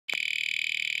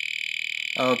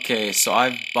Okay, so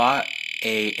I've bought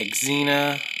a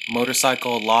Xena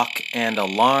motorcycle lock and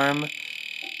alarm,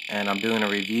 and I'm doing a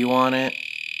review on it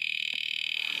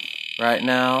right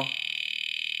now.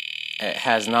 It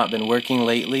has not been working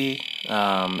lately.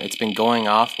 It's been going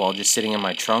off while just sitting in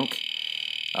my trunk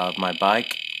of my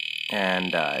bike,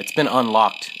 and it's been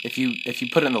unlocked. If you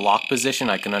put it in the lock position,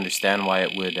 I can understand why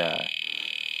it would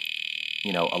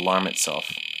alarm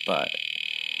itself, but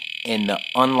in the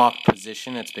unlocked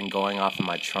position, it's been going off in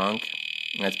my trunk,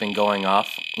 and it's been going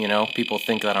off. People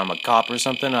think that I'm a cop or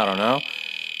something. I don't know.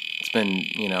 It's been,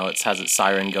 it has its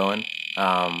siren going.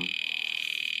 I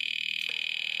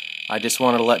just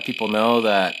wanted to let people know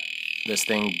that this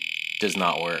thing does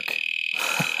not work.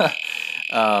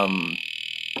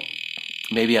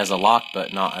 Maybe as a lock,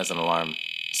 but not as an alarm.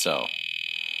 So,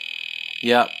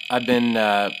 yeah, I've been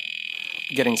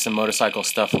getting some motorcycle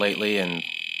stuff lately, and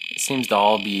it seems to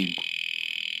all be,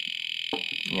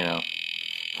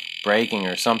 breaking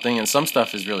or something, and some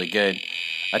stuff is really good.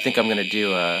 I think I'm going to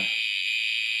do a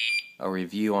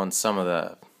review on some of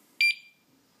the...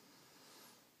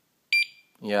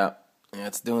 Yeah,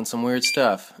 it's doing some weird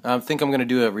stuff. I think I'm going to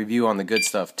do a review on the good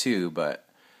stuff too, but,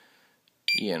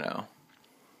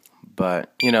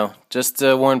 just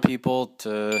to warn people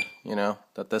to,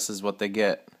 that this is what they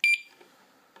get.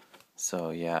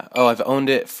 So, yeah. Oh, I've owned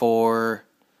it for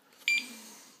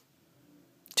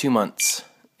 2 months,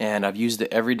 and I've used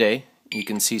it every day. You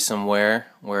can see some wear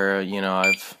where,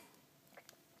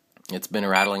 it's been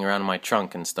rattling around in my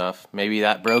trunk and stuff. Maybe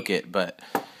that broke it, but,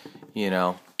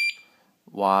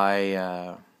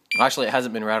 why, actually it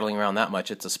hasn't been rattling around that much.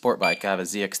 It's a sport bike. I have a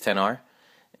ZX-10R,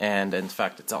 and in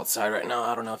fact it's outside right now.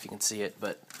 I don't know if you can see it,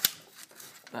 but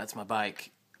that's my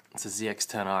bike. It's a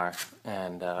ZX-10R,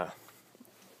 and it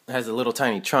has a little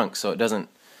tiny trunk, so it doesn't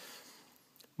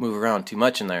move around too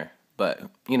much in there. But,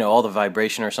 all the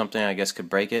vibration or something, I guess, could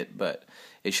break it, but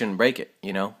it shouldn't break it,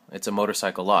 It's a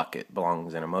motorcycle lock. It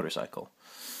belongs in a motorcycle.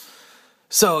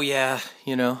 So, yeah,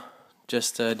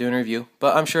 just doing a review.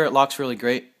 But I'm sure it locks really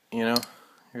great,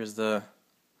 Here's the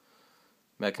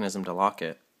mechanism to lock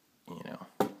it,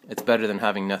 It's better than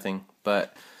having nothing,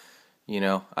 but,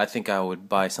 I think I would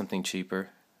buy something cheaper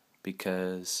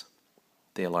because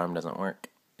the alarm doesn't work.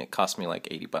 It cost me like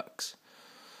 $80.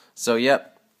 So,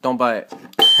 yep, don't buy it.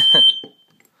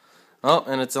 Oh,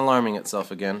 and it's alarming itself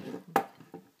again.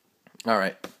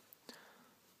 Alright.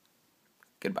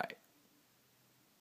 Goodbye.